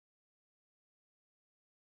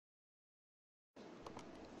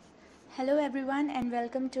Hello everyone and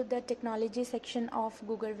welcome to the technology section of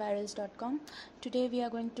googlevirals.com. Today we are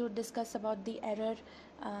going to discuss about the error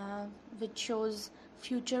which shows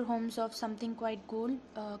future homes of something quite cool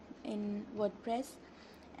in WordPress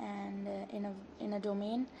and in a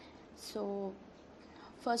domain. So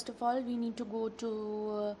first of all we need to go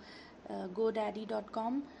to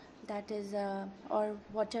Godaddy.com, that is or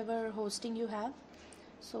whatever hosting you have.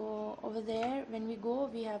 So over there when we go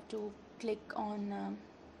we have to click on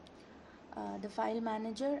the file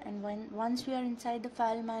manager, and once we are inside the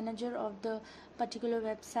file manager of the particular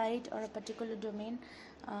website or a particular domain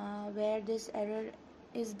where this error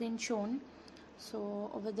is being shown, so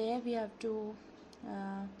over there we have to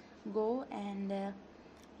go and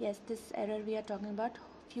yes, this error we are talking about,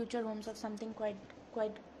 future homes of something quite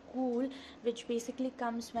cool, which basically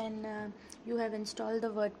comes when you have installed the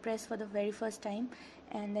WordPress for the very first time,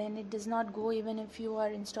 and then it does not go even if you are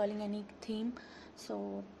installing any theme.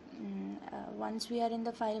 So once we are in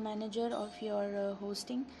the file manager of your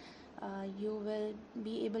hosting, you will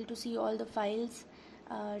be able to see all the files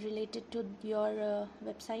related to your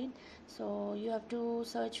website. So you have to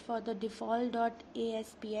search for the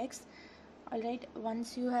default.aspx. Alright,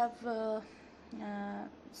 once you have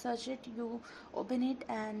searched it, you open it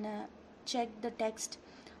and check the text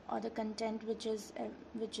or the content which is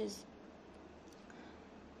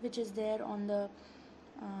there on the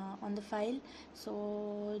file.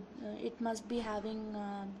 So it must be having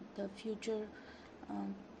the future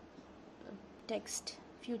text,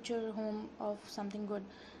 future home of something good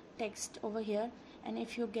text over here, and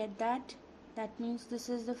if you get that, that means this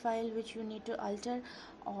is the file which you need to alter,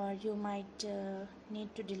 or you might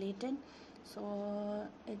need to delete it. So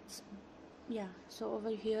it's so over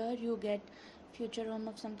here you get future home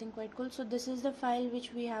of something quite cool. So this is the file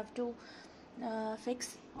which we have to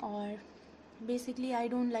fix, or basically I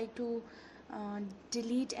don't like to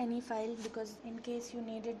delete any file, because in case you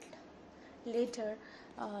need it later,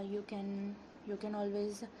 you can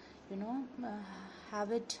always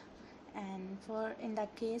have it. And for in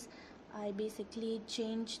that case I basically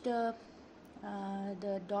change the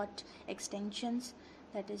dot extensions,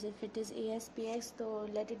 that is, if it is ASPX, so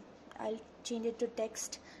I'll change it to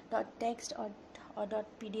text or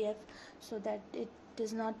 .pdf, so that it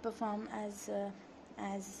does not perform as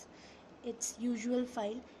its usual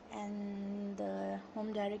file, and the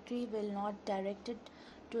home directory will not direct it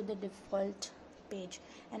to the default page,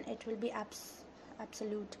 and it will be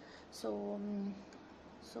absolute. So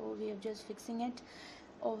so we are just fixing it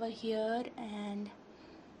over here, and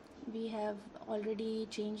we have already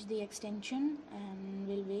changed the extension, and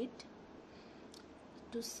we'll wait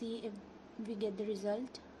to see if we get the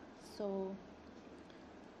result. So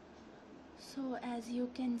as you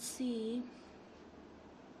can see,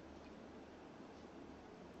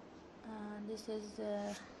 this is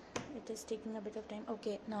it is taking a bit of time.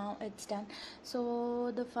 Okay, now it's done.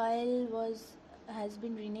 So the file has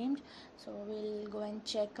been renamed. So we'll go and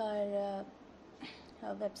check our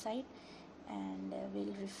website, and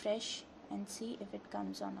we'll refresh and see if it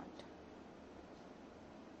comes or not.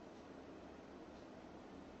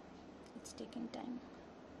 It's taking time.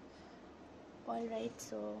 Alright,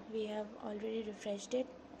 so we have already refreshed it,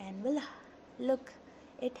 and look,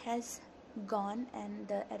 it has gone and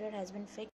the error has been fixed.